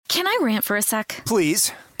Can I rant for a sec?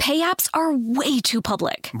 Please. Pay apps are way too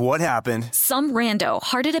public. What happened? Some rando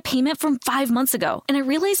hearted a payment from 5 months ago, and I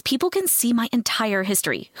realized people can see my entire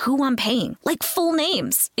history, who I'm paying, like full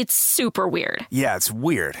names. It's super weird. Yeah, it's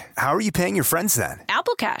weird. How are you paying your friends then?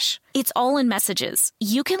 Apple Cash. It's all in messages.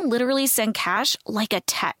 You can literally send cash like a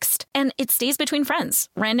text, and it stays between friends.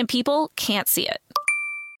 Random people can't see it.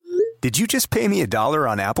 Did you just pay me $1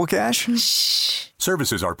 on Apple Cash? Shh.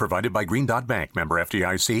 Services are provided by Green Dot Bank. Member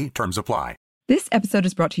FDIC. Terms apply. This episode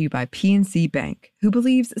is brought to you by PNC Bank, who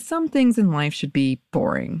believes some things in life should be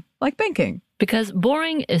boring, like banking. Because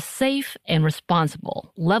boring is safe and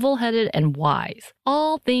responsible, level-headed and wise.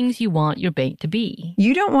 All things you want your bank to be.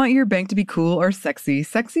 You don't want your bank to be cool or sexy.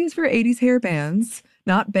 Sexy is for 80s hair bands,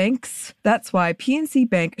 not banks. That's why PNC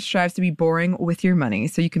Bank strives to be boring with your money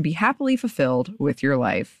so you can be happily fulfilled with your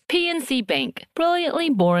life. PNC Bank,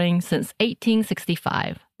 brilliantly boring since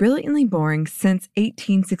 1865. Brilliantly Boring Since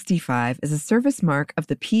 1865 is a service mark of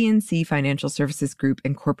the PNC Financial Services Group,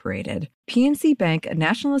 Incorporated. PNC Bank, a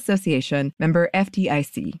National Association, member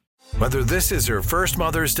FDIC. Whether this is her first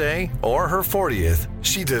Mother's Day or her 40th,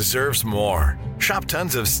 she deserves more. Shop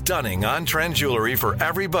tons of stunning on-trend jewelry for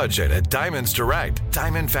every budget at Diamonds Direct.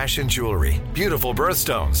 Diamond fashion jewelry, beautiful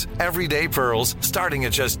birthstones, everyday pearls starting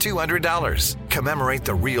at just $200. Commemorate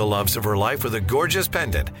the real loves of her life with a gorgeous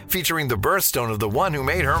pendant featuring the birthstone of the one who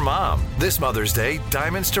made her mom. This Mother's Day,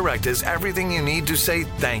 Diamonds Direct is everything you need to say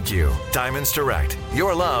thank you. Diamonds Direct.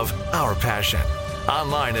 Your love, our passion.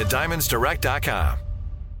 Online at diamondsdirect.com.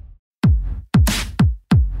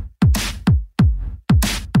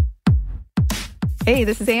 Hey,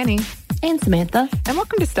 this is Annie. And Samantha. And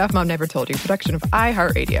welcome to Stuff Mom Never Told You, production of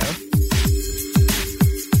iHeartRadio.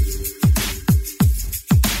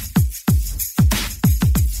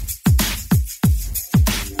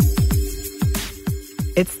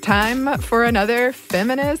 It's time for another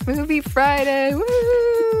Feminist Movie Friday.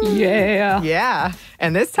 Woo! Yeah. Yeah.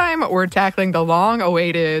 And this time we're tackling the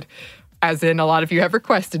long-awaited, as in a lot of you have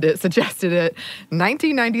requested it, suggested it,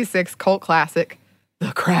 1996 cult classic,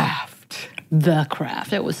 The Craft. The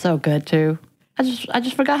Craft. It was so good, too. I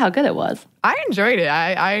just forgot how good it was. I enjoyed it.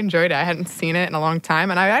 I enjoyed it. I hadn't seen it in a long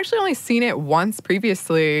time, and I've actually only seen it once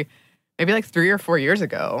previously, maybe like 3 or 4 years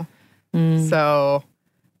ago. So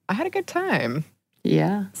I had a good time.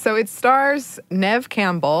 Yeah. So it stars Neve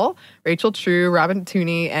Campbell, Rachel True, Robin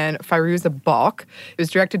Tooney, and Fairuza Balk. It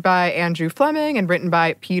was directed by Andrew Fleming and written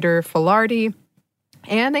by Peter Filardi.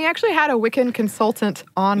 And they actually had a Wiccan consultant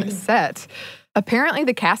on set. Apparently,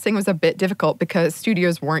 the casting was a bit difficult because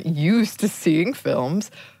studios weren't used to seeing films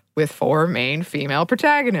with 4 main female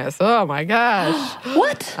protagonists. Oh my gosh.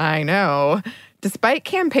 What? I know. Despite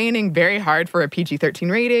campaigning very hard for a PG-13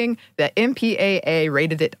 rating, the MPAA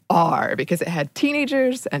rated it R because it had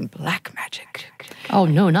teenagers and black magic. Oh,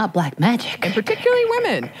 no, not black magic. And particularly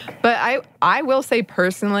women. But I will say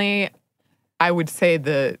personally, I would say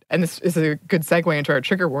and this is a good segue into our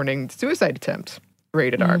trigger warning, suicide attempt.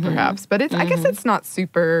 Rated R, perhaps. But I guess it's not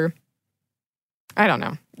super, I don't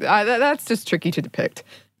know. That's just tricky to depict.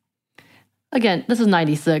 Again, this is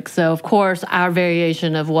 96, so of course our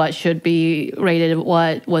variation of what should be rated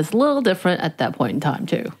what was a little different at that point in time,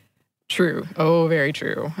 too. True. Oh, very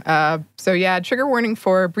true. So yeah, trigger warning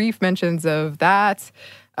for brief mentions of that,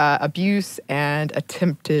 abuse, and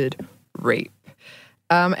attempted rape.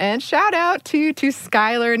 And shout out to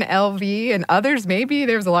Skylar and LV and others, maybe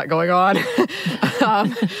there's a lot going on,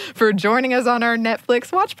 for joining us on our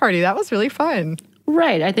Netflix watch party. That was really fun.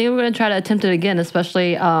 Right. I think we're going to try to attempt it again,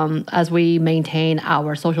 especially as we maintain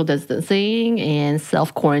our social distancing and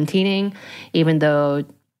self-quarantining. Even though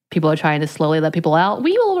people are trying to slowly let people out,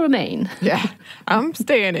 we will remain. Yeah. I'm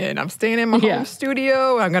staying in. I'm staying in my home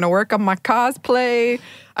studio. I'm going to work on my cosplay.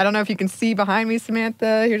 I don't know if you can see behind me,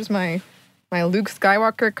 Samantha. Here's my Luke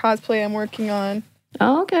Skywalker cosplay I'm working on.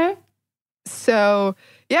 Oh, okay. So,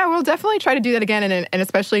 yeah, we'll definitely try to do that again, and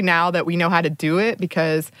especially now that we know how to do it,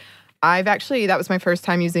 because that was my first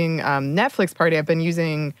time using Netflix Party. I've been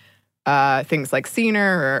using things like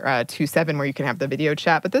Scener or 2.7 where you can have the video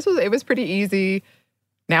chat, but it was pretty easy.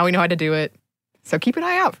 Now we know how to do it, so keep an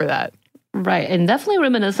eye out for that. Right, and definitely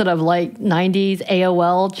reminiscent of like 90s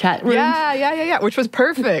AOL chat rooms. Yeah, which was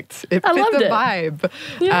perfect. It fit the vibe.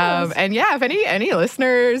 Yes. And yeah, if any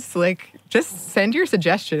listeners, just send your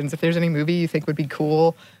suggestions. If there's any movie you think would be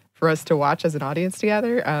cool for us to watch as an audience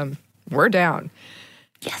together, we're down.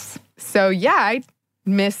 Yes. So yeah, I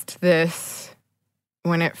missed this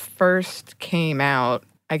when it first came out.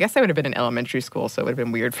 I guess I would have been in elementary school, so it would have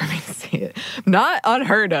been weird for me to see it. Not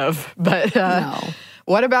unheard of, but No.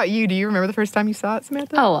 what about you? Do you remember the first time you saw it,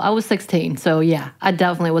 Samantha? Oh, I was 16. So yeah, I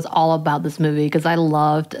definitely was all about this movie because I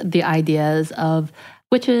loved the ideas of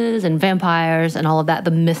witches and vampires and all of that,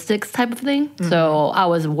 the mystics type of thing. So I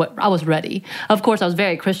was ready. Of course, I was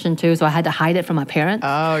very Christian too, so I had to hide it from my parents.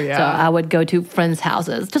 Oh, yeah. So I would go to friends'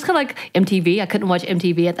 houses, just kind of like MTV. I couldn't watch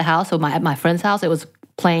MTV at the house, so at my friend's house, it was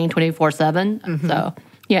playing 24/7. So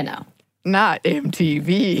yeah, no. Not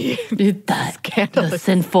MTV. The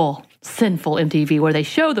sinful MTV where they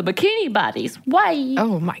show the bikini bodies. Why?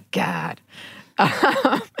 Oh my God.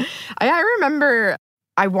 I remember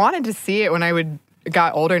I wanted to see it when I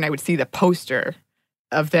got older and I would see the poster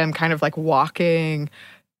of them kind of like walking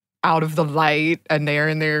out of the light and they're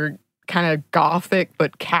in their kind of gothic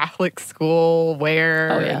but Catholic school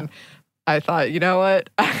wear. Oh, yeah. And I thought, you know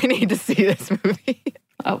what? I need to see this movie.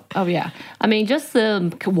 Oh yeah. I mean, just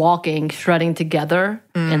them walking, shredding together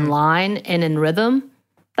in line and in rhythm,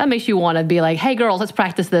 that makes you want to be like, hey girls, let's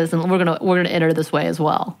practice this and we're gonna enter this way as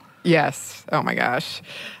well. Yes. Oh my gosh.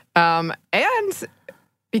 And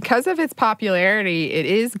because of its popularity, it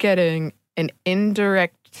is getting an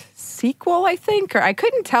indirect sequel, I think. Or I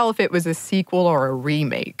couldn't tell if it was a sequel or a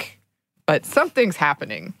remake. But something's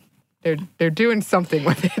happening. They're doing something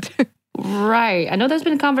with it. Right. I know there's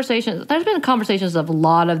been conversations of a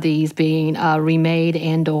lot of these being remade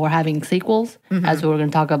and or having sequels, as we're going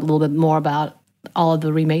to talk a little bit more about all of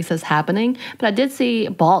the remakes that's happening. But I did see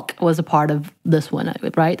Bulk was a part of this one,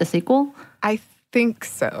 right? The sequel? I think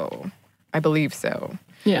so. I believe so.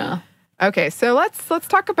 Yeah. Okay, so let's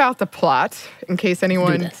talk about the plot in case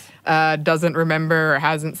anyone this. doesn't remember or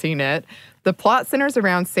hasn't seen it. The plot centers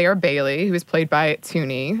around Sarah Bailey, who is played by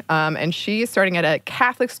Tooney, and she is starting at a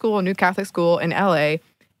new Catholic school in LA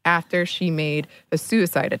after she made a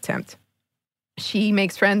suicide attempt. She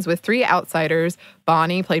makes friends with three outsiders,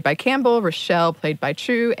 Bonnie, played by Campbell, Rochelle, played by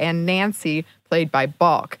True, and Nancy, played by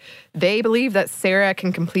Balk. They believe that Sarah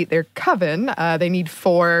can complete their coven. They need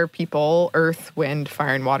 4 people, earth, wind,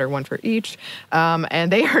 fire, and water, 1 for each.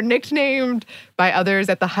 And they are nicknamed by others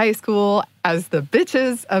at the high school as the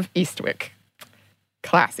Bitches of Eastwick.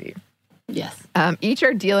 Classy. Yes. Each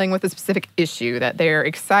are dealing with a specific issue that they're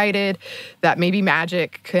excited that maybe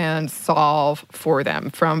magic can solve for them,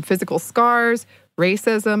 from physical scars,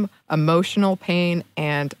 racism, emotional pain,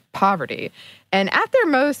 and poverty. And at their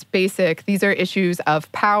most basic, these are issues of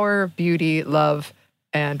power, beauty, love,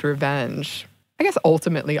 and revenge. I guess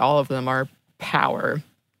ultimately all of them are power.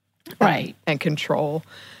 Right. And control.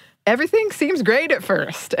 Everything seems great at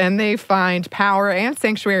first, and they find power and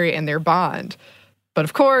sanctuary in their bond. But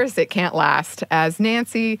of course, it can't last, as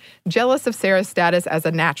Nancy, jealous of Sarah's status as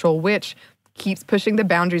a natural witch, keeps pushing the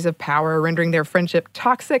boundaries of power, rendering their friendship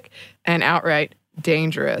toxic and outright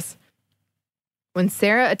dangerous. When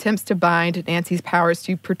Sarah attempts to bind Nancy's powers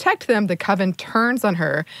to protect them, the coven turns on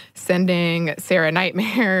her, sending Sarah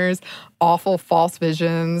nightmares, awful false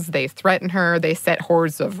visions. They threaten her. They set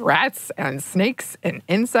hordes of rats and snakes and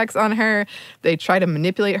insects on her. They try to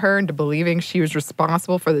manipulate her into believing she was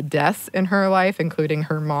responsible for the deaths in her life, including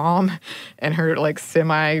her mom and her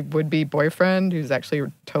semi-would-be boyfriend, who's actually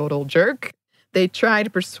a total jerk. They try to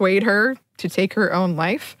persuade her to take her own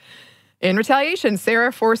life. In retaliation,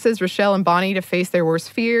 Sarah forces Rochelle and Bonnie to face their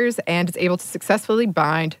worst fears and is able to successfully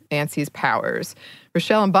bind Nancy's powers.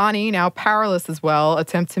 Rochelle and Bonnie, now powerless as well,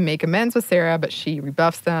 attempt to make amends with Sarah, but she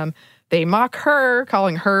rebuffs them. They mock her,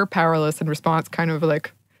 calling her powerless in response, kind of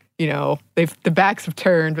like, the backs have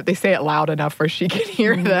turned, but they say it loud enough where she can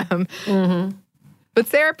hear them. Mm-hmm. But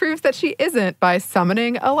Sarah proves that she isn't by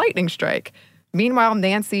summoning a lightning strike. Meanwhile,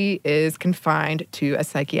 Nancy is confined to a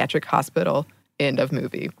psychiatric hospital. End of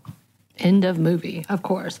movie. End of movie, of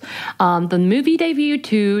course. The movie debuted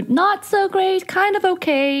to not so great, kind of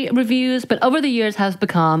okay reviews, but over the years has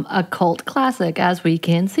become a cult classic, as we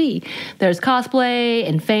can see. There's cosplay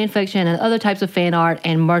and fan fiction and other types of fan art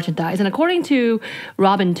and merchandise. And according to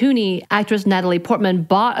Robin Tooney, actress Natalie Portman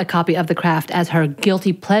bought a copy of The Craft as her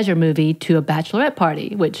guilty pleasure movie to a bachelorette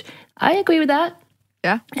party, which I agree with that.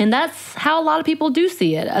 Yeah. And that's how a lot of people do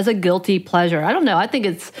see it, as a guilty pleasure. I don't know. I think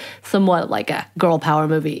it's somewhat like a girl power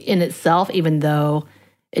movie in itself, even though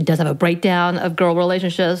it does have a breakdown of girl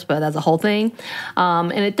relationships, but that's a whole thing.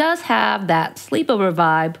 And it does have that sleepover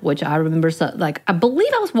vibe, which I remember, I believe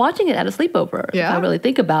I was watching it at a sleepover, if I really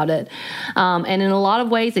think about it. And in a lot of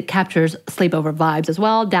ways, it captures sleepover vibes as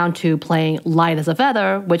well, down to playing light as a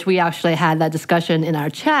feather, which we actually had that discussion in our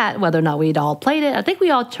chat, whether or not we'd all played it. I think we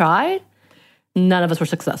all tried. None of us were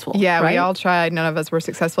successful. Yeah, right? We all tried. None of us were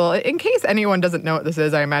successful. In case anyone doesn't know what this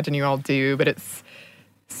is, I imagine you all do, but it's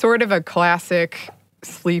sort of a classic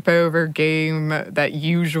sleepover game that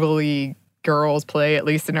usually girls play, at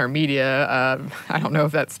least in our media. I don't know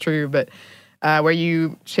if that's true, but where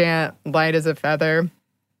you chant light as a feather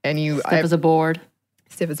and you... Stiff as a board.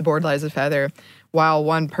 Stiff as a board, light as a feather, while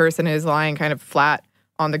one person is lying kind of flat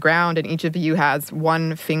on the ground and each of you has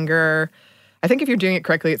one finger. I think if you're doing it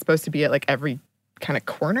correctly, it's supposed to be at like every kind of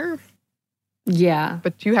corner. Yeah.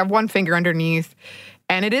 But you have one finger underneath,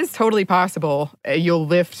 and it is totally possible you'll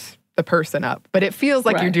lift the person up. But it feels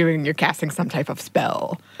like you're casting some type of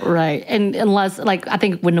spell. Right. And unless, like, I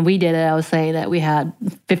think when we did it, I was saying that we had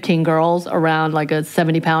 15 girls around like a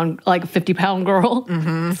 70-pound, like a 50-pound girl.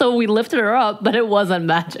 Mm-hmm. So we lifted her up, but it wasn't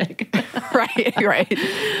magic. Right.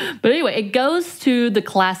 But anyway, it goes to the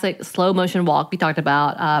classic slow motion walk we talked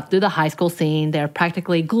about through the high school scene. They're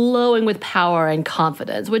practically glowing with power and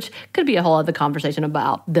confidence, which could be a whole other conversation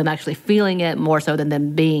about them actually feeling it more so than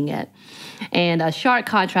them being it. And a sharp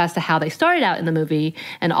contrast to how they started out in the movie,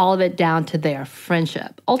 and all of it down to their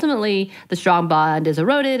friendship. Ultimately, the strong bond is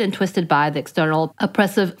eroded and twisted by the external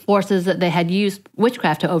oppressive forces that they had used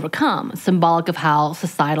witchcraft to overcome, symbolic of how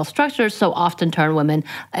societal structures so often turn women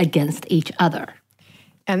against each other.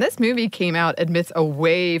 And this movie came out amidst a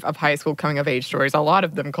wave of high school coming-of-age stories, a lot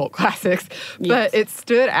of them cult classics, but it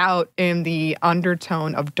stood out in the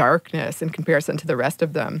undertone of darkness in comparison to the rest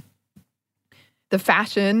of them. The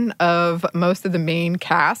fashion of most of the main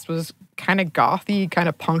cast was kind of gothy, kind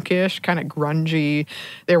of punkish, kind of grungy.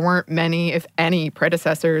 There weren't many, if any,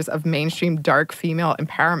 predecessors of mainstream dark female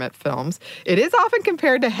empowerment films. It is often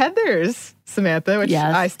compared to Heathers, Samantha, which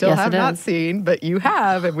I still have not seen, but you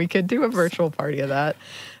have, and we could do a virtual party of that.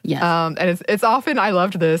 Yes. And it's often, I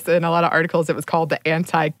loved this, in a lot of articles, it was called the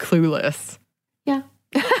anti-Clueless. Yeah.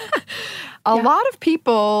 A lot of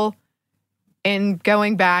people, in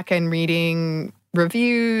going back and reading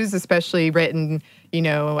reviews, especially written,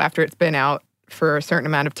 after it's been out for a certain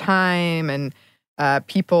amount of time, and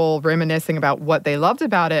people reminiscing about what they loved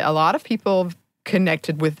about it, a lot of people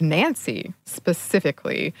connected with Nancy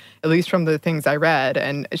specifically, at least from the things I read.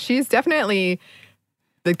 And she's definitely,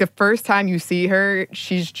 like, the first time you see her,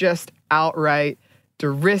 she's just outright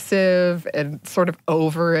derisive and sort of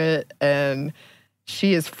over it. And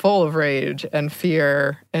she is full of rage and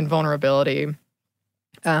fear and vulnerability.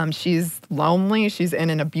 She's lonely. She's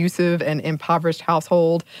in an abusive and impoverished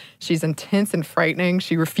household. She's intense and frightening.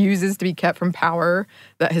 She refuses to be kept from power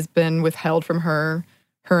that has been withheld from her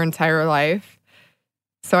entire life.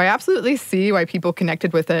 So I absolutely see why people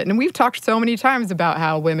connected with it. And we've talked so many times about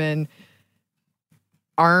how women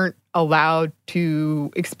aren't allowed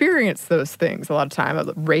to experience those things a lot of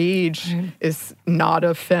time. Rage is not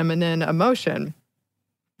a feminine emotion.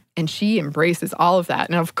 And she embraces all of that.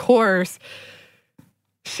 And of course,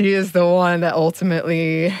 she is the one that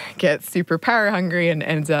ultimately gets super power hungry and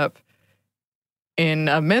ends up in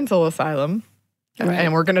a mental asylum. Right.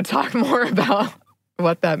 And we're going to talk more about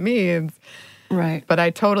what that means. Right. But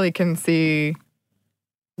I totally can see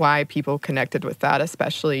why people connected with that,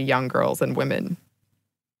 especially young girls and women.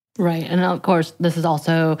 Right. And of course, this is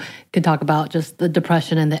also, could talk about just the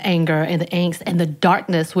depression and the anger and the angst and the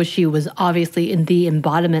darkness, which she was obviously in the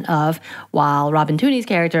embodiment of, while Robin Tunney's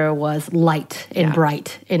character was light and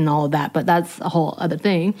bright and all of that. But that's a whole other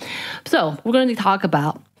thing. So we're going to talk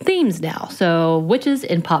about themes now. So witches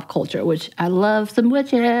in pop culture, which I love some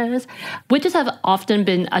witches. Witches have often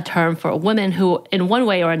been a term for a woman who, in one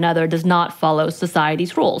way or another, does not follow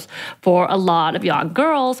society's rules. For a lot of young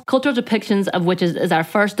girls, cultural depictions of witches is our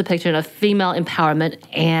first depiction of female empowerment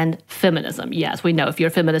and feminism. Yes, we know if you're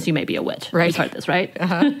a feminist, you may be a witch. Right. You've heard this, right?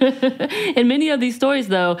 In many of these stories,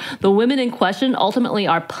 though, the women in question ultimately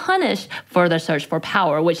are punished for their search for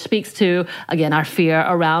power, which speaks to, again, our fear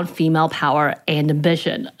around female power and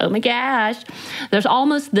ambition. Oh my gosh. There's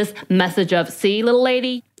almost this message of, see, little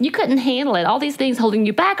lady, you couldn't handle it. All these things holding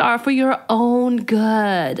you back are for your own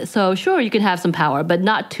good. So sure, you can have some power, but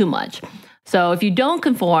not too much. So if you don't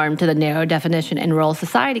conform to the narrow definition and role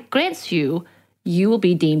society grants you, you will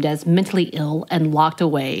be deemed as mentally ill and locked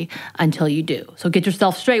away until you do. So get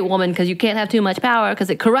yourself straight, woman, because you can't have too much power because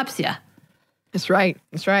it corrupts you. That's right.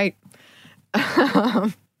 That's right.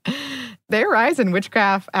 Their rise in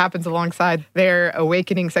witchcraft happens alongside their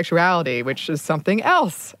awakening sexuality, which is something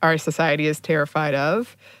else our society is terrified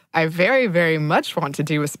of. I very, very much want to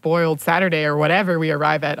do a spoiled Saturday or whatever we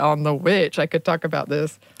arrive at on The Witch. I could talk about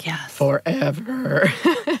this forever.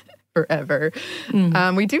 Forever.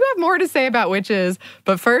 We do have more to say about witches,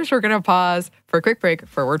 but first we're going to pause for a quick break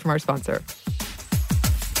for a word from our sponsor.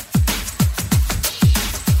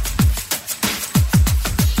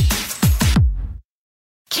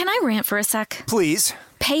 Can I rant for a sec? Please.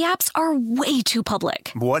 Pay apps are way too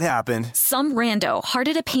public. What happened? Some rando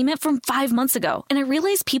hearted a payment from 5 months ago, and I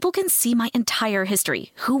realized people can see my entire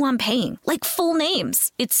history, who I'm paying, like full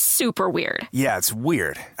names. It's super weird. Yeah, it's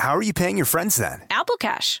weird. How are you paying your friends then? Apple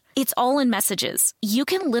Cash. It's all in messages. You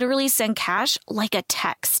can literally send cash like a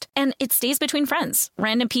text, and it stays between friends.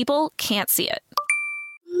 Random people can't see it.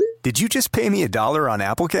 Did you just pay me $1 on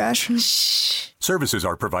Apple Cash? Shh. Services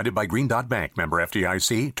are provided by Green Dot Bank. Member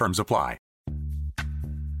FDIC. Terms apply.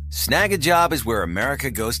 Snag a Job is where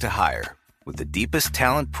America goes to hire, with the deepest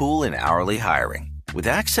talent pool in hourly hiring. With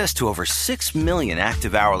access to over 6 million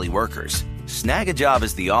active hourly workers, Snag a Job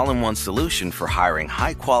is the all-in-one solution for hiring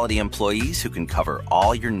high-quality employees who can cover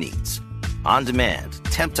all your needs. On demand,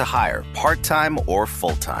 temp to hire, part-time or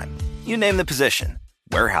full-time. You name the position.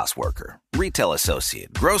 Warehouse worker, retail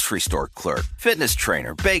associate, grocery store clerk, fitness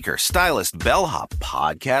trainer, baker, stylist, bellhop,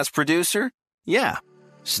 podcast producer. Yeah,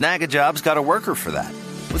 Snag a Job's got a worker for that.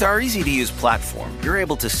 With our easy-to-use platform, you're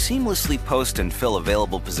able to seamlessly post and fill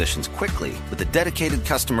available positions quickly with a dedicated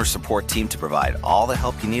customer support team to provide all the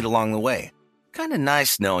help you need along the way. Kind of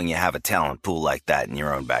nice knowing you have a talent pool like that in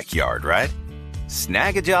your own backyard, right?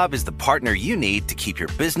 Snag a Job is the partner you need to keep your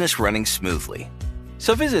business running smoothly.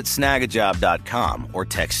 So visit snagajob.com or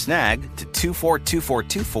text snag to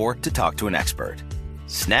 242424 to talk to an expert.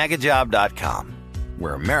 Snagajob.com,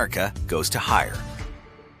 where America goes to hire.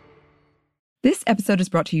 This episode is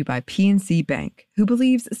brought to you by PNC Bank, who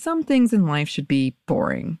believes some things in life should be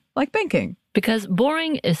boring, like banking. Because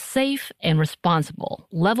boring is safe and responsible,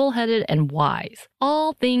 level-headed and wise.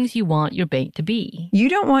 All things you want your bank to be. You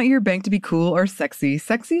don't want your bank to be cool or sexy.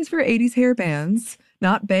 Sexy is for 80s hair bands,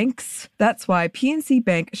 not banks. That's why PNC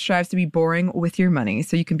Bank strives to be boring with your money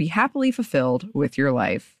so you can be happily fulfilled with your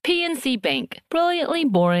life. PNC Bank, brilliantly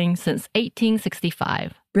boring since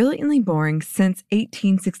 1865. Brilliantly Boring Since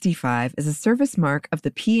 1865 is a service mark of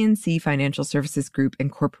the PNC Financial Services Group,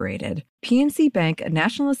 Incorporated. PNC Bank, a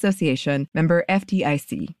National Association, member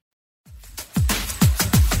FDIC.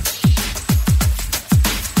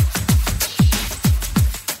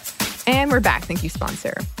 And we're back. Thank you,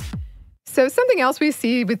 sponsor. So something else we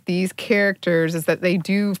see with these characters is that they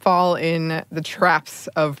do fall in the traps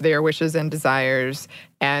of their wishes and desires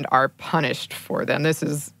and are punished for them. This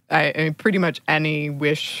is I mean, pretty much any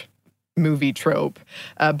wish movie trope.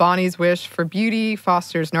 Bonnie's wish for beauty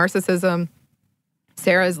fosters narcissism.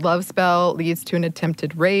 Sarah's love spell leads to an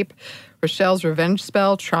attempted rape. Rochelle's revenge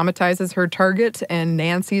spell traumatizes her target. And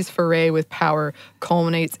Nancy's foray with power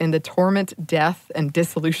culminates in the torment, death, and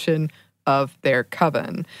dissolution of their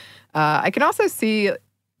coven. I can also see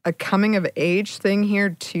a coming-of-age thing here,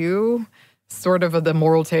 too. Sort of the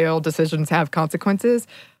moral tale, decisions have consequences.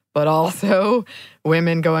 But also,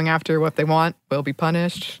 women going after what they want will be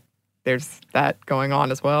punished. There's that going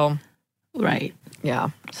on as well. Right. Yeah.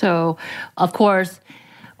 So, of course,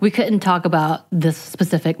 we couldn't talk about this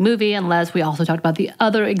specific movie unless we also talked about the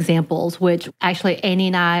other examples, which actually Annie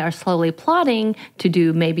and I are slowly plotting to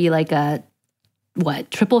do maybe like a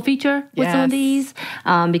triple feature with some of these,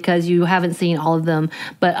 because you haven't seen all of them,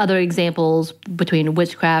 but other examples between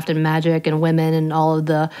witchcraft and magic and women and all of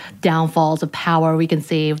the downfalls of power we can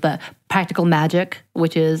see, the practical magic,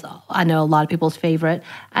 which is, I know, a lot of people's favorite.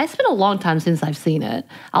 It's been a long time since I've seen it.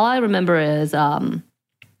 All I remember is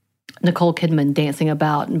Nicole Kidman dancing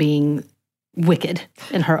about and being wicked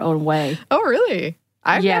in her own way. Oh, really?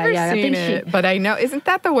 I've never seen it, but I know, isn't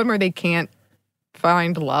that the one where they can't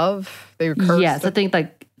find love? They were cursed. Yes, I think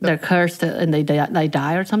like they're cursed and they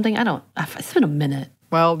die or something. It's been a minute.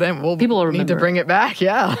 Well, then People need to bring it back,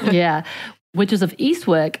 yeah. Yeah. Witches of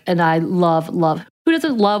Eastwick, and I love. Who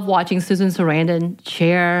doesn't love watching Susan Sarandon,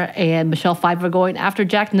 Cher, and Michelle Pfeiffer going after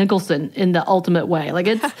Jack Nicholson in the ultimate way? Like,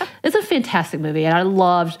 it's a fantastic movie, and I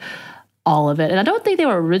loved all of it. And I don't think they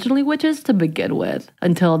were originally witches to begin with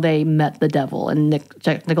until they met the devil, and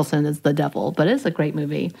Jack Nicholson is the devil. But it's a great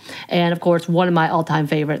movie. And, of course, one of my all-time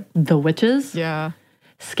favorite, The Witches. Yeah.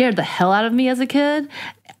 Scared the hell out of me as a kid.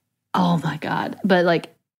 Oh, my God. But,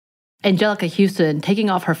 like, Angelica Houston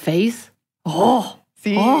taking off her face.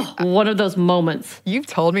 One of those moments. You've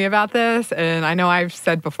told me about this, and I know I've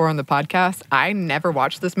said before on the podcast, I never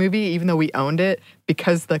watched this movie, even though we owned it,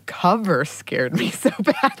 because the cover scared me so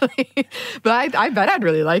badly. But I bet I'd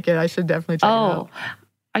really like it. I should definitely check it out.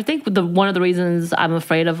 I think one of the reasons I'm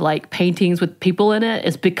afraid of like paintings with people in it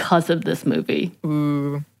is because of this movie.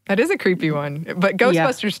 Ooh. That is a creepy one. But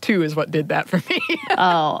Ghostbusters 2 is what did that for me.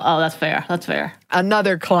 Oh, that's fair. That's fair.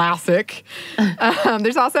 Another classic.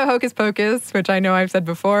 There's also Hocus Pocus, which I know I've said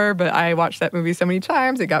before, but I watched that movie so many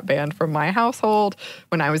times. It got banned from my household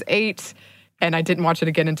when I was 8. and I didn't watch it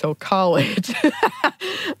again until college.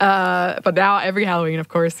 But now every Halloween, of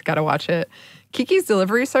course, got to watch it. Kiki's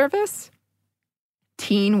Delivery Service.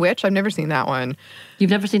 Teen Witch. I've never seen that one. You've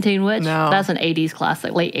never seen Teen Witch? No. That's an 80s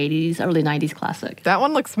classic, late 80s, early 90s classic. That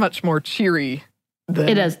one looks much more cheery.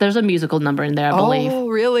 It is. There's a musical number in there, I believe. Oh,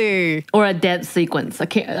 really? Or a dance sequence.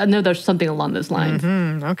 I know there's something along those lines.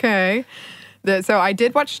 Okay. So I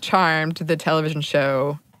did watch Charmed, the television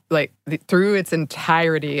show, through its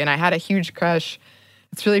entirety, and I had a huge crush.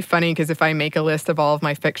 It's really funny because if I make a list of all of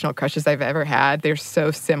my fictional crushes I've ever had, they're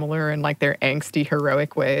so similar in like their angsty,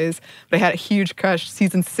 heroic ways. But I had a huge crush,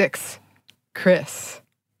 season 6, Chris.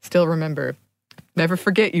 Still remember. Never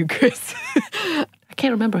forget you, Chris. I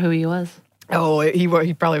can't remember who he was. Oh, he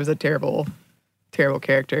probably was a terrible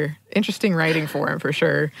character. Interesting writing for him, for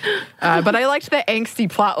sure. But I liked the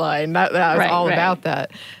angsty plotline. That was all about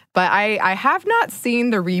that. But I have not seen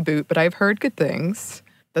the reboot, but I've heard good things.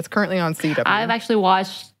 That's currently on CW. I've actually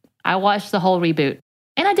watched the whole reboot.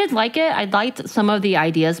 And I did like it. I liked some of the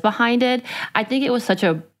ideas behind it. I think it was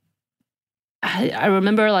I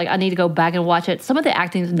remember I need to go back and watch it. Some of the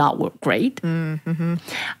acting is not great. But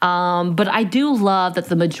I do love that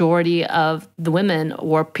the majority of the women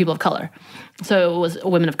were people of color. So it was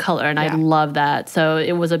women of color, and I love that. So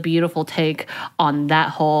it was a beautiful take on that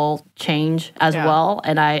whole change as well,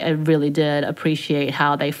 and I really did appreciate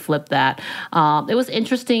how they flipped that. It was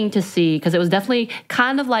interesting to see, because it was definitely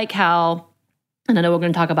kind of like how, and I know we're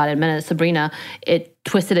going to talk about it in a minute, Sabrina, it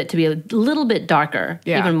twisted it to be a little bit darker,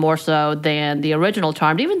 even more so than the original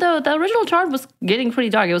Charmed, even though the original Charmed was getting pretty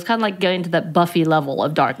dark. It was kind of like getting to that Buffy level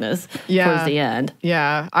of darkness towards the end.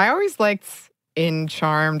 Yeah, I always liked in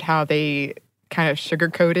Charmed how they kind of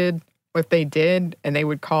sugar-coated what they did, and they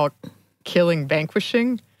would call killing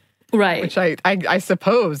vanquishing. Right. Which I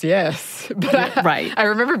suppose, yes. But I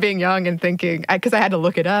remember being young and thinking, because I had to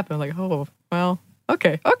look it up, and I'm like, oh, well,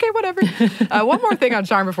 okay, whatever. One more thing on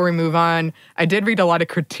Charmed before we move on. I did read a lot of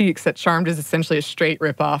critiques that Charmed is essentially a straight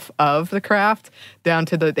ripoff of The Craft, down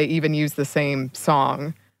to they even used the same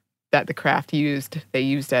song that The Craft used. They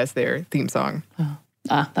used as their theme song. Oh.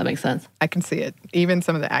 That makes sense. I can see it. Even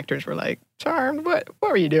some of the actors were like, Charmed, what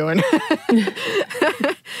were you doing?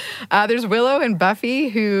 There's Willow and Buffy,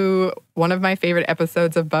 who one of my favorite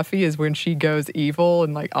episodes of Buffy is when she goes evil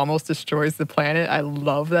and almost destroys the planet. I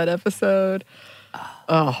love that episode.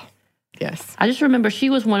 Oh, yes. I just remember she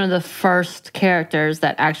was one of the first characters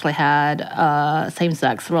that actually had a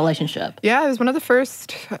same-sex relationship. Yeah, it was one of the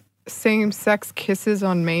first same-sex kisses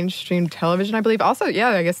on mainstream television, I believe. Also,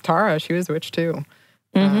 I guess Tara, she was a witch too.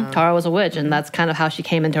 Tara was a witch, and that's kind of how she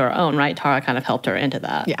came into her own, right? Tara kind of helped her into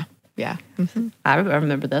that. Yeah. I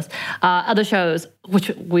remember this. Other shows,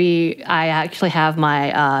 which I actually have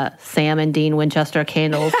my Sam and Dean Winchester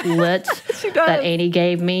candles lit that Annie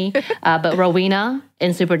gave me. But Rowena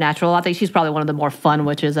in Supernatural, I think she's probably one of the more fun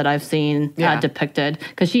witches that I've seen depicted,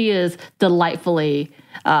 because she is delightfully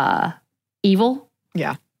evil.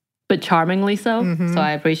 Yeah. But charmingly so. So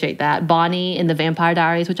I appreciate that. Bonnie in the Vampire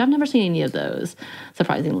Diaries, which I've never seen any of those,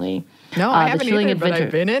 surprisingly. No, I haven't either, but I've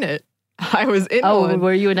been in it. I was in one. Oh,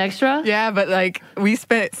 were you an extra? Yeah, but we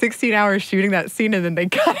spent 16 hours shooting that scene and then they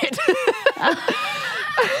cut it.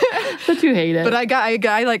 But you hate it. But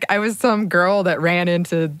I was some girl that ran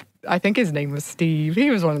into, I think his name was Steve.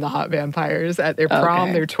 He was one of the hot vampires at their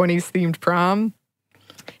prom, their 20s themed prom.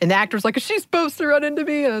 And the actor was like, is she supposed to run into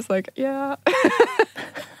me? And I was like, yeah.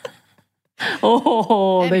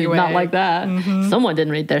 Oh, anyway. They did not like that. Someone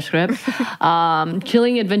didn't read their script.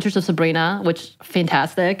 Chilling Adventures of Sabrina, which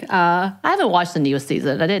fantastic. I haven't watched the newest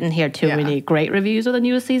season. I didn't hear too many great reviews of the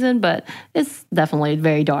newest season, but it's definitely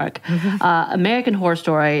very dark. American Horror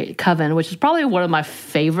Story Coven, which is probably one of my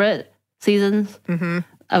favorite seasons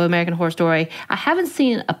of American Horror Story. I haven't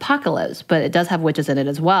seen Apocalypse, but it does have witches in it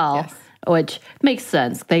as well, which makes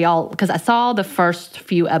sense. Because I saw the first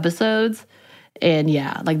few episodes. And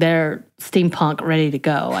they're steampunk ready to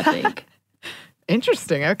go, I think.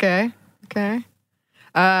 Interesting. Okay.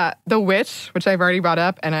 The Witch, which I've already brought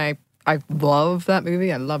up, and I love that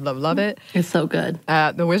movie. I love it. It's so good.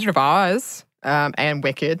 The Wizard of Oz, and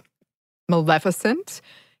Wicked, Maleficent,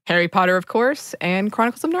 Harry Potter, of course, and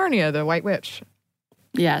Chronicles of Narnia, the White Witch.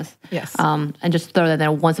 Yes. And just throw that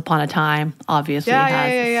there. Once Upon a Time, obviously,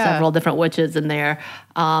 has several different witches in there,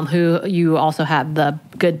 who you also have the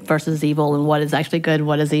good versus evil and what is actually good,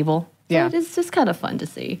 what is evil. So it's just kind of fun to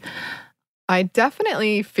see. I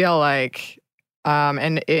definitely feel like,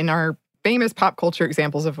 and in our famous pop culture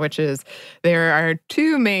examples of witches, there are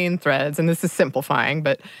two main threads, and this is simplifying,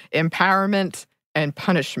 but empowerment and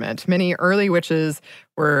punishment. Many early witches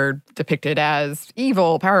were depicted as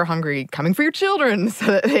evil, power-hungry, coming for your children so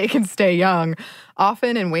that they can stay young,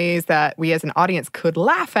 often in ways that we as an audience could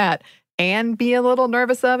laugh at and be a little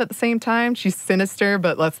nervous of at the same time. She's sinister,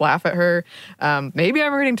 but let's laugh at her. Maybe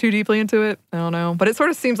I'm reading too deeply into it. I don't know. But it sort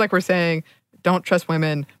of seems like we're saying, don't trust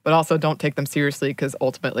women, but also don't take them seriously because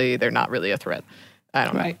ultimately they're not really a threat. I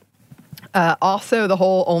don't know. Right. Also, the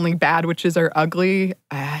whole only bad witches are ugly.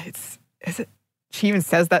 She even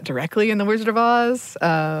says that directly in The Wizard of Oz.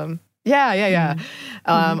 A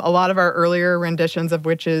lot of our earlier renditions of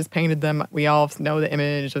witches painted them. We all know the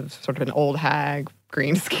image of sort of an old hag,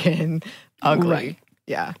 green skin, ugly. Right.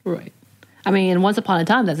 Yeah. Right. I mean, once upon a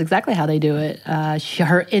time, that's exactly how they do it.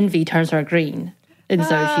 Her envy turns her green. And so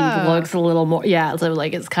she looks a little more, so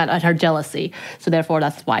like it's kind of her jealousy. So therefore,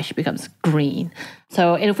 that's why she becomes green.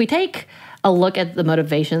 So, and if we take a look at the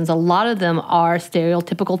motivations, a lot of them are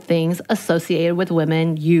stereotypical things associated with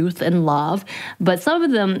women, youth, and love. But some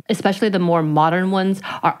of them, especially the more modern ones,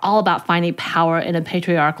 are all about finding power in a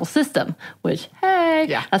patriarchal system, which,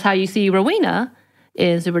 that's how you see Rowena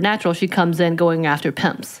in Supernatural. She comes in going after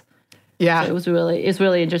pimps. Yeah. So it's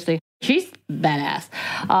really interesting. She's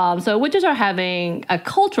badass. So witches are having a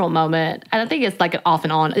cultural moment, and I think it's like an off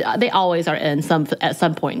and on. They always are at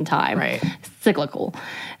some point in time. Right. Cyclical.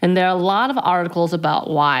 And there are a lot of articles about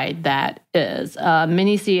why that is.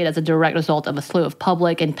 Many see it as a direct result of a slew of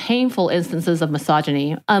public and painful instances of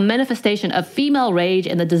misogyny, a manifestation of female rage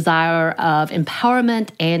and the desire of empowerment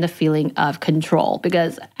and a feeling of control.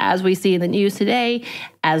 Because as we see in the news today,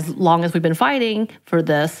 as long as we've been fighting for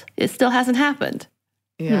this, it still hasn't happened.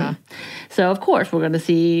 Yeah. So, of course, we're going to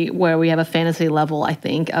see where we have a fantasy level, I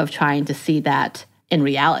think, of trying to see that in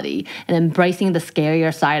reality and embracing the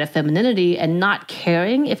scarier side of femininity and not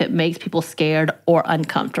caring if it makes people scared or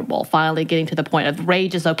uncomfortable. Finally getting to the point of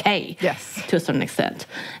rage is okay. Yes. To a certain extent.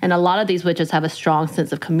 And a lot of these witches have a strong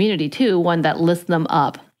sense of community, too, one that lifts them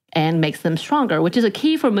up and makes them stronger, which is a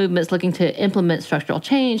key for movements looking to implement structural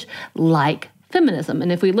change like feminism.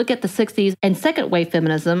 And if we look at the 60s and second wave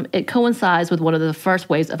feminism, it coincides with one of the first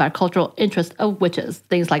waves of our cultural interest of witches,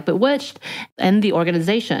 things like Bewitched and the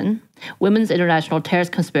organization, Women's International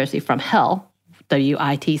Terrorist Conspiracy from Hell,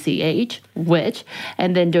 WITCH, witch.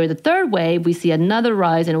 And then during the third wave, we see another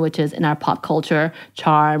rise in witches in our pop culture,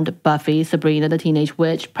 Charmed, Buffy, Sabrina the Teenage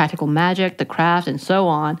Witch, Practical Magic, The Craft, and so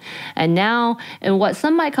on. And now, in what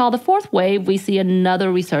some might call the fourth wave, we see another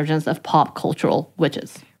resurgence of pop cultural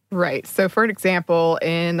witches. Right. So, for an example,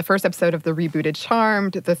 in the first episode of the rebooted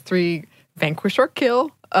Charmed, the three vanquish or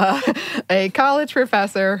kill a college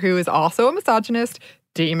professor who is also a misogynist,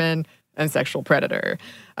 demon, and sexual predator.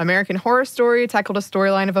 American Horror Story tackled a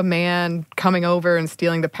storyline of a man coming over and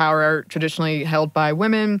stealing the power traditionally held by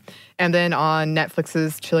women. And then on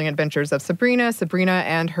Netflix's Chilling Adventures of Sabrina, Sabrina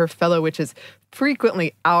and her fellow witches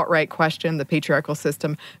frequently outright question the patriarchal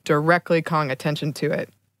system, directly calling attention to it.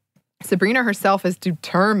 Sabrina herself is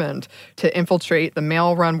determined to infiltrate the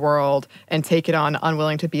male-run world and take it on,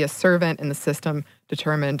 unwilling to be a servant in the system,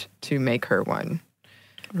 determined to make her one.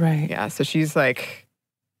 Right. Yeah, so she's like,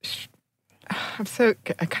 I'm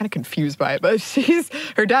kind of confused by it, but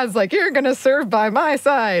her dad's like, you're going to serve by my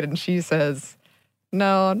side. And she says,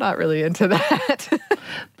 no, I'm not really into that.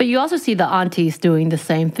 But you also see the aunties doing the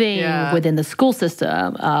same thing within the school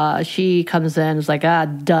system. She comes in and is like,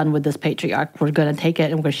 done with this patriarch. We're going to take it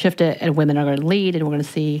and we're going to shift it and women are going to lead and we're going to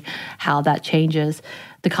see how that changes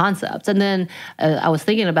the concepts. And then I was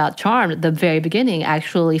thinking about Charmed. The very beginning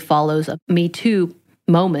actually follows a Me Too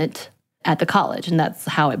moment at the college. And that's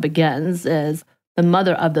how it begins, is the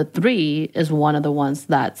mother of the three is one of the ones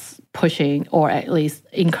that's pushing or at least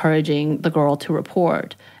encouraging the girl to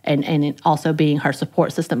report and also being her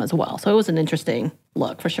support system as well. So it was an interesting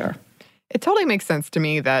look for sure. It totally makes sense to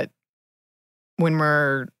me that when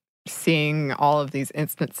we're seeing all of these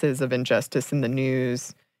instances of injustice in the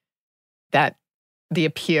news, that the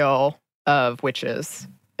appeal of witches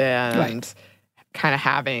and kind of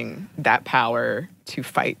having that power to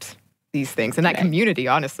fight these things and that community,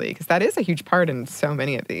 honestly, because that is a huge part in so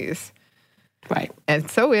many of these. Right.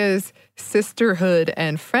 And so is sisterhood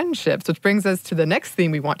and friendships, which brings us to the next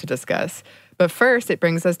theme we want to discuss. But first, it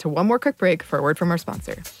brings us to one more quick break for a word from our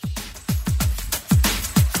sponsor.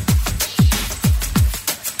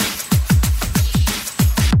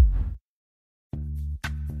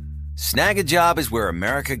 Snag a Job is where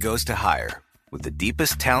America goes to hire, with the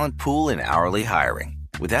deepest talent pool in hourly hiring.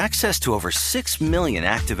 With access to over 6 million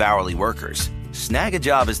active hourly workers, Snag a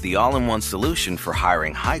Job is the all-in-one solution for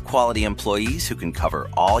hiring high-quality employees who can cover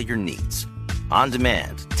all your needs. On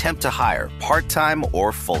demand, temp to hire, part-time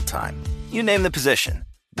or full-time. You name the position.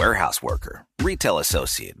 Warehouse worker, Retail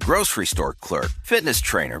associate, grocery store clerk, fitness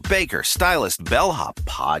trainer, baker, stylist, bellhop,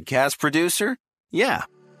 podcast producer? Yeah,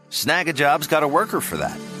 Snag-a-Job's got a worker for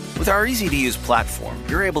that. With our easy-to-use platform,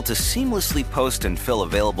 you're able to seamlessly post and fill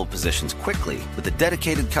available positions quickly with a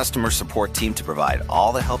dedicated customer support team to provide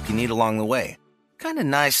all the help you need along the way. Kind of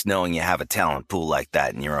nice knowing you have a talent pool like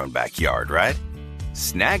that in your own backyard, right?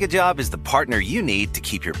 Snag-a-Job is the partner you need to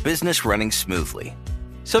keep your business running smoothly.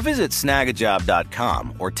 So visit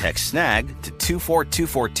snagajob.com or text snag to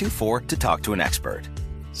 242424 to talk to an expert.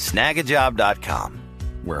 Snagajob.com,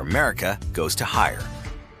 where America goes to hire.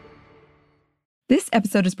 This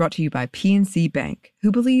episode is brought to you by PNC Bank,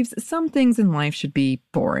 who believes some things in life should be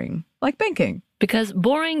boring, like banking. Because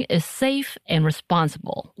boring is safe and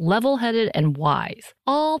responsible, level-headed and wise.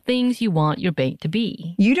 All things you want your bank to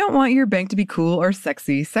be. You don't want your bank to be cool or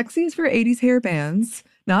sexy. Sexy is for 80s hair bands,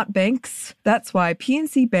 not banks. That's why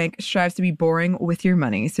PNC Bank strives to be boring with your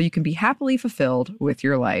money so you can be happily fulfilled with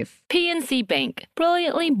your life. PNC Bank,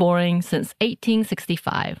 brilliantly boring since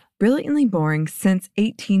 1865. Brilliantly Boring Since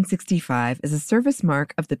 1865 is a service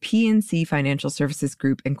mark of the PNC Financial Services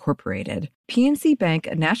Group, Incorporated. PNC Bank,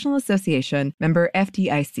 a National Association, member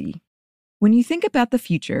FDIC. When you think about the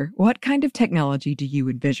future, what kind of technology do you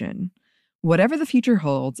envision? Whatever the future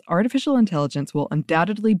holds, artificial intelligence will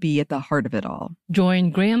undoubtedly be at the heart of it all.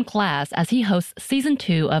 Join Graham Class as he hosts Season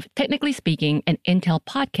 2 of Technically Speaking, an Intel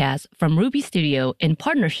podcast from Ruby Studio in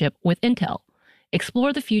partnership with Intel.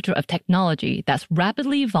 Explore the future of technology that's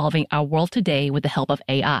rapidly evolving our world today with the help of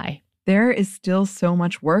AI. There is still so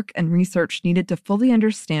much work and research needed to fully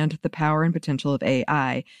understand the power and potential of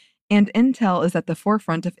AI, and Intel is at the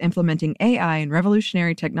forefront of implementing AI and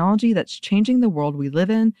revolutionary technology that's changing the world we live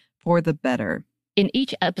in for the better. In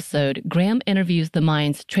each episode, Graham interviews the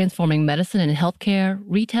minds transforming medicine and healthcare,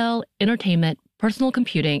 retail, entertainment, personal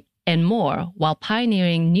computing, and more while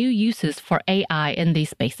pioneering new uses for AI in these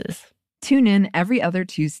spaces. Tune in every other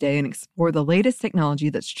Tuesday and explore the latest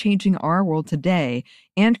technology that's changing our world today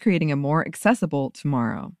and creating a more accessible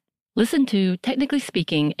tomorrow. Listen to Technically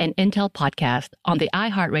Speaking, an Intel podcast on the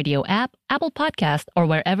iHeartRadio app, Apple Podcast, or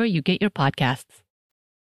wherever you get your podcasts.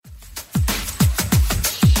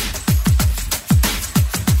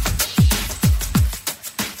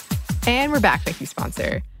 And we're back. Thank you,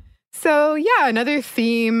 sponsor. So yeah, another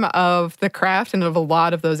theme of the craft and of a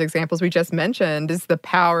lot of those examples we just mentioned is the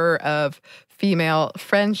power of female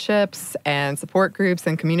friendships and support groups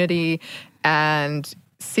and community, and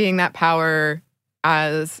seeing that power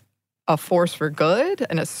as a force for good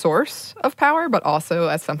and a source of power, but also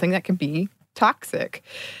as something that can be toxic.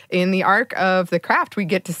 In the arc of the craft, we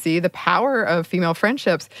get to see the power of female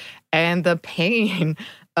friendships and the pain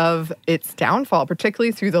of its downfall,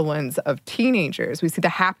 particularly through the lens of teenagers. We see the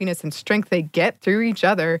happiness and strength they get through each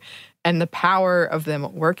other and the power of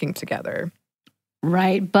them working together.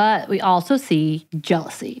 Right, but we also see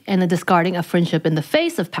jealousy and the discarding of friendship in the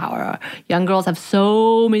face of power. Young girls have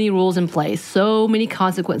so many rules in place, so many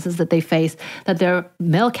consequences that they face that their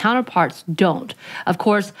male counterparts don't. Of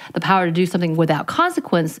course, the power to do something without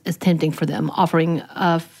consequence is tempting for them, offering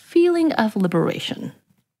a feeling of liberation.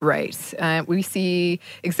 Right. We see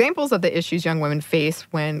examples of the issues young women face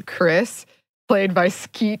when Chris, played by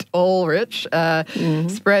Skeet Ulrich,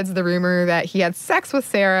 spreads the rumor that he had sex with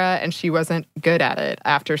Sarah and she wasn't good at it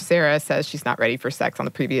after Sarah says she's not ready for sex on the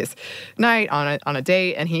previous night on a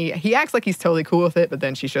date. And he acts like he's totally cool with it, but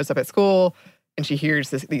then she shows up at school and she hears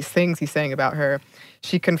these things he's saying about her.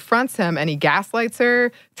 She confronts him and he gaslights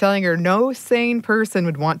her, telling her no sane person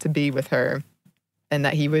would want to be with her and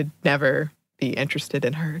that he would never be interested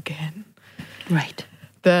in her again. Right.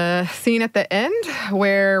 The scene at the end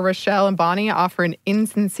where Rochelle and Bonnie offer an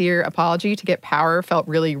insincere apology to get power felt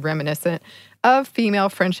really reminiscent of female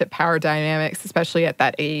friendship power dynamics, especially at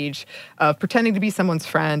that age of pretending to be someone's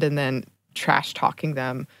friend and then trash talking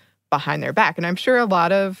them behind their back. And I'm sure a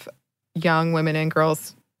lot of young women and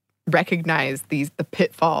girls recognize the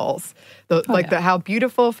pitfalls, how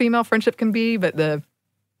beautiful female friendship can be, but the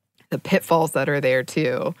pitfalls that are there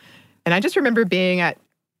too. And I just remember being at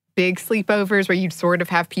big sleepovers where you'd sort of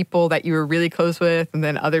have people that you were really close with and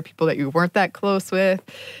then other people that you weren't that close with.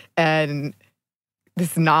 And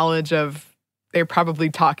this knowledge of they're probably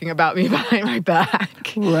talking about me behind my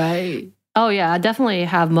back. Right. Oh, yeah. I definitely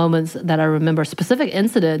have moments that I remember, specific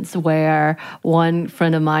incidents where one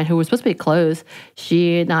friend of mine who was supposed to be close,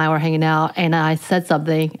 she and I were hanging out and I said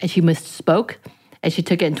something and she misspoke. And she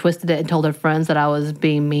took it and twisted it and told her friends that I was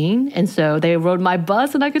being mean. And so they rode my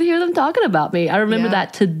bus and I could hear them talking about me. I remember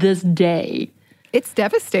that to this day. It's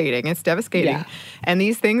devastating. It's devastating. Yeah. And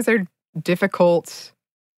these things are difficult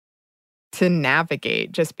to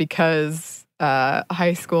navigate just because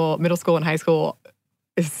middle school and high school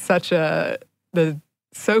is the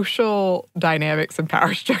social dynamics and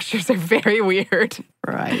power structures are very weird.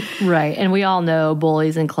 Right. And we all know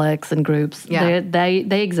bullies and cliques and groups. Yeah.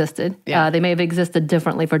 They existed. Yeah. They may have existed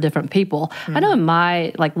differently for different people. I know in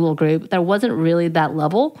my little group, there wasn't really that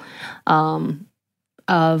level of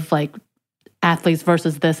athletes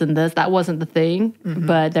versus this and this. That wasn't the thing.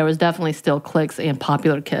 But there was definitely still cliques and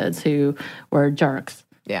popular kids who were jerks.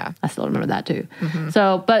 Yeah. I still remember that too.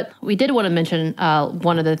 So, but we did want to mention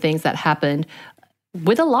one of the things that happened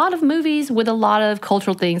with a lot of movies, with a lot of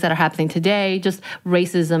cultural things that are happening today, just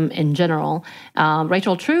racism in general.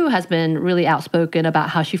 Rachel True has been really outspoken about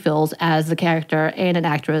how she feels as a character and an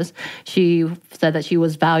actress. She said that she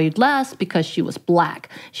was valued less because she was Black.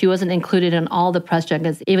 She wasn't included in all the press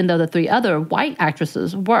junkets, even though the 3 other white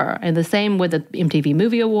actresses were. And the same with the MTV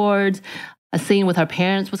Movie Awards. A scene with her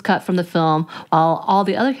parents was cut from the film, while all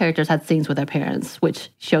the other characters had scenes with their parents, which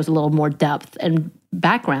shows a little more depth and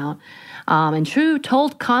background. And True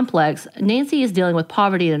told Complex, Nancy is dealing with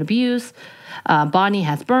poverty and abuse. Bonnie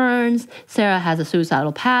has burns. Sarah has a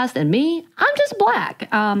suicidal past. And me, I'm just Black.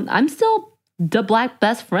 I'm still the Black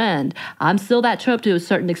best friend. I'm still that trope to a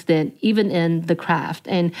certain extent, even in the craft.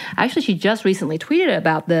 And actually, she just recently tweeted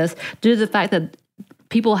about this due to the fact that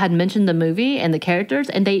people had mentioned the movie and the characters,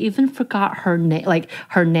 and they even forgot her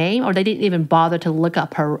name, or they didn't even bother to look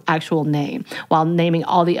up her actual name while naming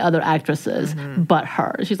all the other actresses but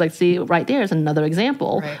her. She's like, see, right there is another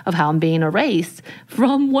example of how I'm being erased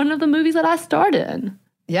from one of the movies that I starred in.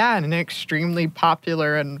 Yeah, and an extremely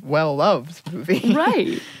popular and well-loved movie.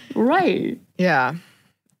 Right. Yeah.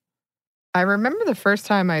 I remember the first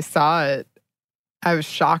time I saw it, I was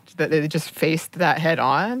shocked that it just faced that head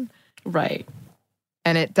on. Right.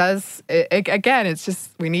 And it does, again, it's just,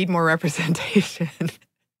 we need more representation.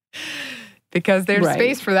 Because there's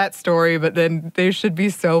space for that story, but then there should be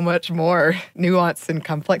so much more nuance and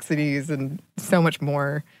complexities and so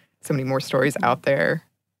many more stories out there.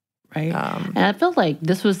 Right. And I felt like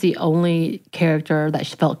this was the only character that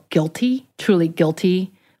felt guilty, truly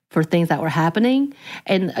guilty for things that were happening.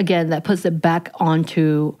 And again, that puts it back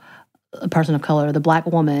onto a person of color, the Black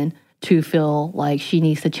woman, to feel like she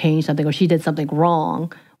needs to change something or she did something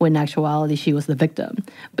wrong when in actuality she was the victim.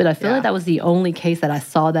 But I feel like that was the only case that I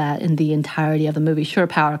saw that in the entirety of the movie. Sure,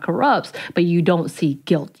 power corrupts, but you don't see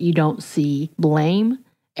guilt. You don't see blame.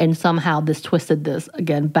 And somehow this twisted this,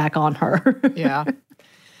 again, back on her. Yeah.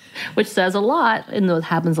 Which says a lot, and it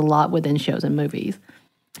happens a lot within shows and movies.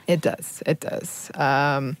 It does.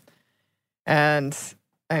 And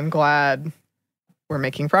I'm glad we're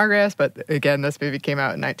making progress, but again, this movie came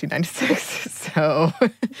out in 1996, so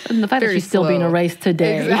and the fact that she's still being erased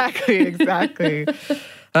today. Exactly.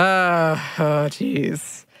 Oh,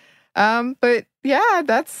 geez. But yeah,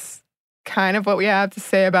 that's kind of what we have to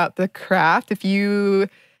say about The Craft. If you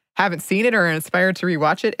haven't seen it or are inspired to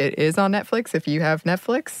rewatch it, it is on Netflix if you have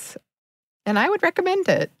Netflix, and I would recommend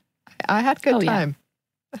it. I had a good time.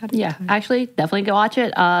 Actually, definitely go watch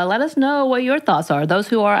it. Let us know what your thoughts are. Those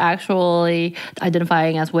who are actually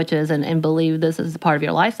identifying as witches and believe this is part of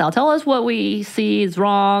your lifestyle, tell us what we see is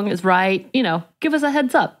wrong, is right. Give us a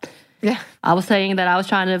heads up. Yeah. I was saying that I was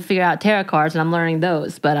trying to figure out tarot cards, and I'm learning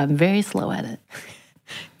those, but I'm very slow at it.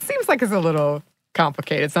 Seems like it's a little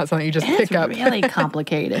complicated. It's not something you just pick up. It's really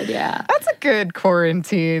complicated, yeah. That's a good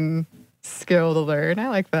quarantine skill to learn. I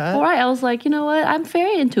like that. All right. I was like, you know what? I'm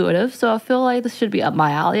very intuitive, so I feel like this should be up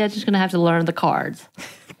my alley. I'm just going to have to learn the cards.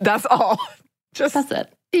 That's all. That's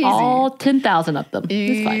it. Easy. All 10,000 of them.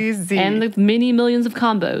 Easy. It's fine. And the many millions of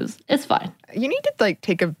combos. It's fine. You need to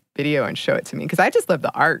take a video and show it to me because I just love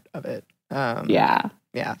the art of it. Yeah.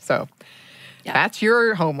 So that's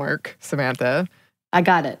your homework, Samantha. I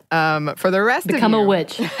got it. For the rest Become of you. a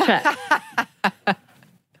witch. Check.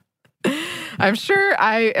 I'm sure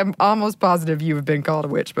I am almost positive you have been called a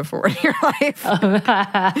witch before in your life.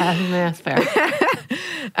 That's fair.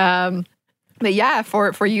 But yeah,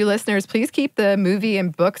 for you listeners, please keep the movie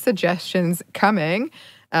and book suggestions coming.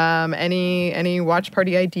 Any watch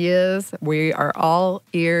party ideas, we are all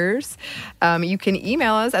ears. You can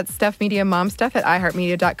email us at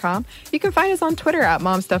stuffmediamomstuff@iheartmedia.com. You can find us on Twitter at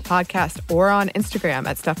momstuffpodcast or on Instagram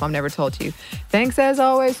at stuffmomnevertoldyu. Thanks as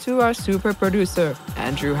always to our super producer,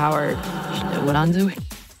 Andrew Howard. You know what I'm doing?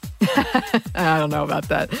 I don't know about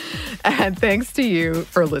that. And thanks to you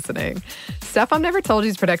for listening. Stuff Mom Never Told You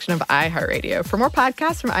is a production of iHeartRadio. For more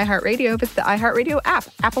podcasts from iHeartRadio, visit the iHeartRadio app,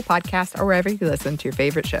 Apple Podcasts, or wherever you listen to your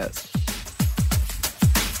favorite shows.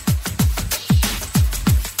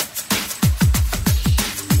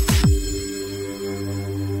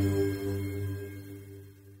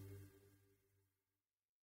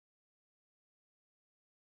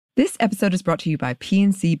 This episode is brought to you by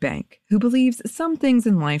PNC Bank, who believes some things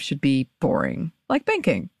in life should be boring, like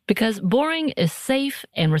banking. Because boring is safe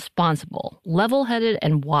and responsible, level-headed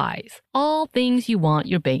and wise. All things you want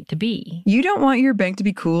your bank to be. You don't want your bank to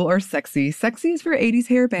be cool or sexy. Sexy is for 80s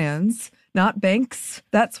hair bands, not banks.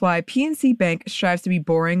 That's why PNC Bank strives to be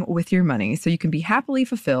boring with your money so you can be happily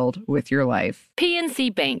fulfilled with your life.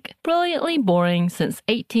 PNC Bank, brilliantly boring since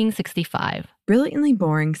 1865. Brilliantly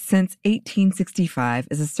Boring Since 1865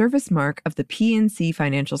 is a service mark of the PNC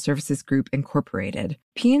Financial Services Group, Incorporated.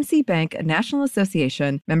 PNC Bank, a National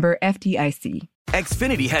Association, member FDIC.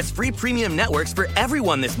 Xfinity has free premium networks for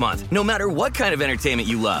everyone this month, no matter what kind of entertainment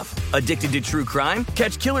you love. Addicted to true crime?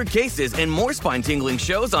 Catch killer cases and more spine-tingling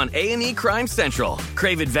shows on A&E Crime Central.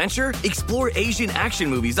 Crave adventure? Explore Asian action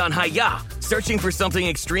movies on Hi-YAH. Searching for something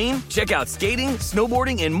extreme? Check out skating,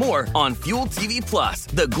 snowboarding, and more on Fuel TV Plus,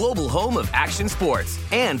 the global home of action sports.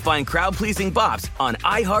 And find crowd-pleasing bops on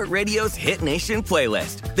iHeartRadio's Hit Nation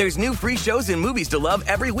playlist. There's new free shows and movies to love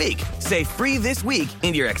every week. Say free this week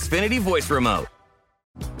in your Xfinity voice remote.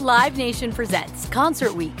 Live Nation presents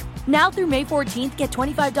Concert Week. Now through May 14th, get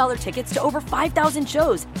 $25 tickets to over 5,000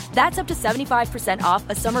 shows. That's up to 75% off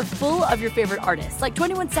a summer full of your favorite artists like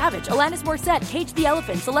 21 Savage, Alanis Morissette, Cage the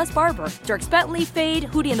Elephant, Celeste Barber, Dierks Bentley, Fade,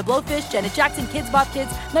 Hootie and the Blowfish, Janet Jackson, Kids Bop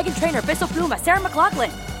Kids, Meghan Trainor, Peso Pluma, Sarah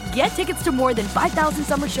McLachlan. Get tickets to more than 5,000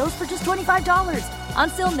 summer shows for just $25.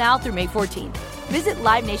 Until now through May 14th. Visit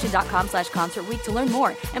LiveNation.com/Concert Week to learn more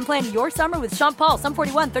and plan your summer with Sean Paul, Sum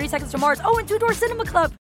 41, 30 Seconds to Mars, and Two Door Cinema Club.